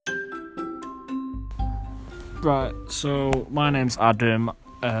Right, so my name's Adam.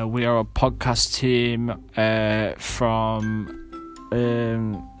 We are a podcast team from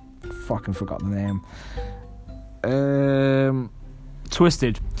fucking forgot the name.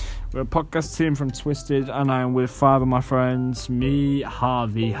 Twisted. We're a podcast team from Twisted, and I'm with 5 of my friends: me,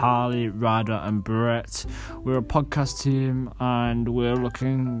 Harvey, Harley, Ryder, and Brett. We're a podcast team, and we're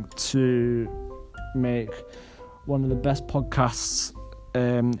looking to make one of the best podcasts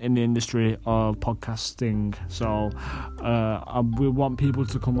in the industry of podcasting. So we want people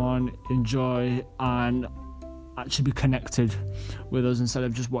to come on, enjoy, and actually be connected with us instead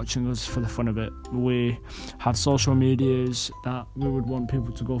of just watching us for the fun of it. We have social medias that we would want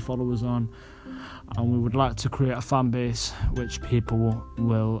people to go follow us on, and we would like to create a fan base which people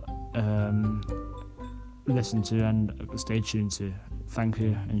will listen to and stay tuned to. Thank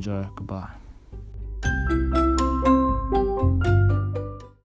you, enjoy, goodbye.